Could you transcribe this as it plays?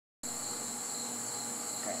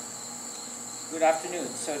Good afternoon.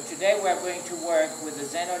 So today we are going to work with the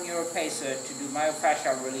Zeno Neuropacer to do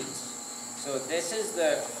myofascial release. So this is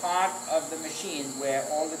the heart of the machine where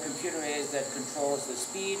all the computer is that controls the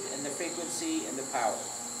speed and the frequency and the power.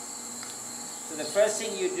 So the first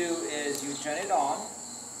thing you do is you turn it on,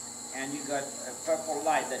 and you got a purple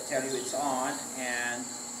light that tells you it's on, and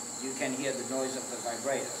you can hear the noise of the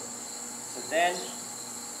vibrator. So then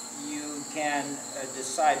you can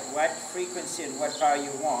decide what frequency and what power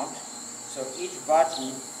you want. So each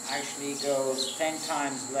button actually goes 10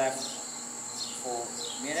 times left for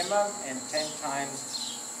minimum and 10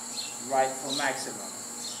 times right for maximum,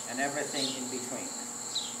 and everything in between.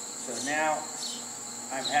 So now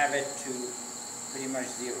I have it to pretty much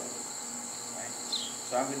 0. Right?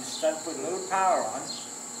 So I'm going to start put a little power on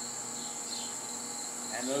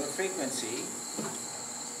and a little frequency,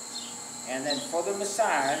 and then for the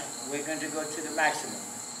massage we're going to go to the maximum.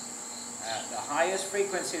 The highest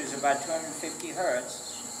frequency is about 250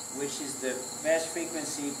 hertz, which is the best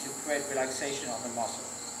frequency to create relaxation on the muscle.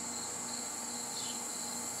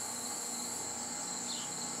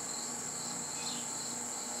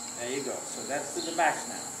 There you go. So that's to the max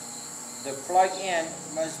now. The plug-in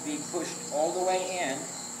must be pushed all the way in.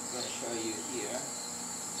 I'm going to show you here.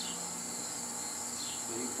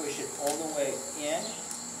 So you push it all the way in,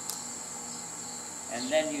 and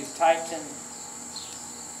then you tighten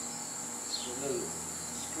the little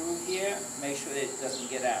screw here, make sure that it doesn't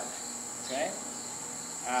get out. Okay?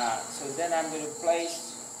 So then I'm going to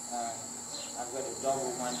place, I've got a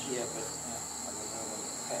double one here, but I don't know.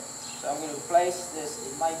 Okay. So I'm going to place this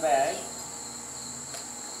in my bag.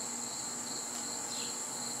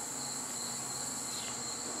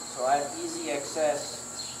 So I have easy access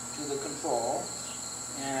to the control,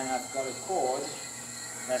 and I've got a cord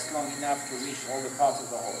that's long enough to reach all the parts of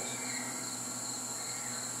the hose.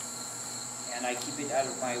 And I keep it out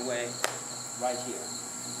of my way right here.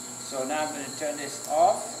 So now I'm going to turn this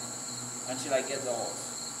off until I get the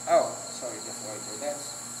hose. Oh, sorry, before I do that.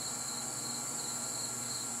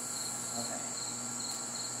 Okay.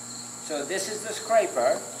 So this is the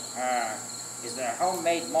scraper. It's a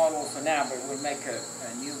homemade model for now, but we'll make a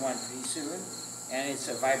new one pretty soon. And it's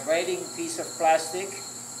a vibrating piece of plastic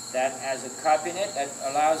that has a cup in it that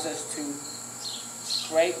allows us to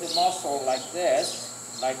scrape the muscle like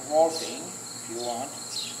this, like vaulting, if you want,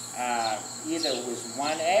 either with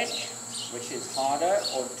one edge, which is harder,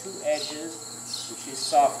 or 2 edges, which is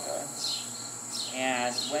softer.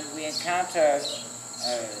 And when we encounter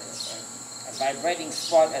a vibrating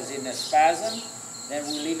spot, as in a spasm, then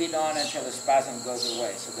we leave it on until the spasm goes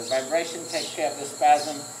away. So the vibration takes care of the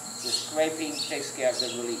spasm, the scraping takes care of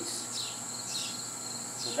the release.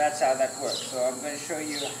 So that's how that works. So I'm going to show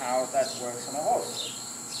you how that works on a hose.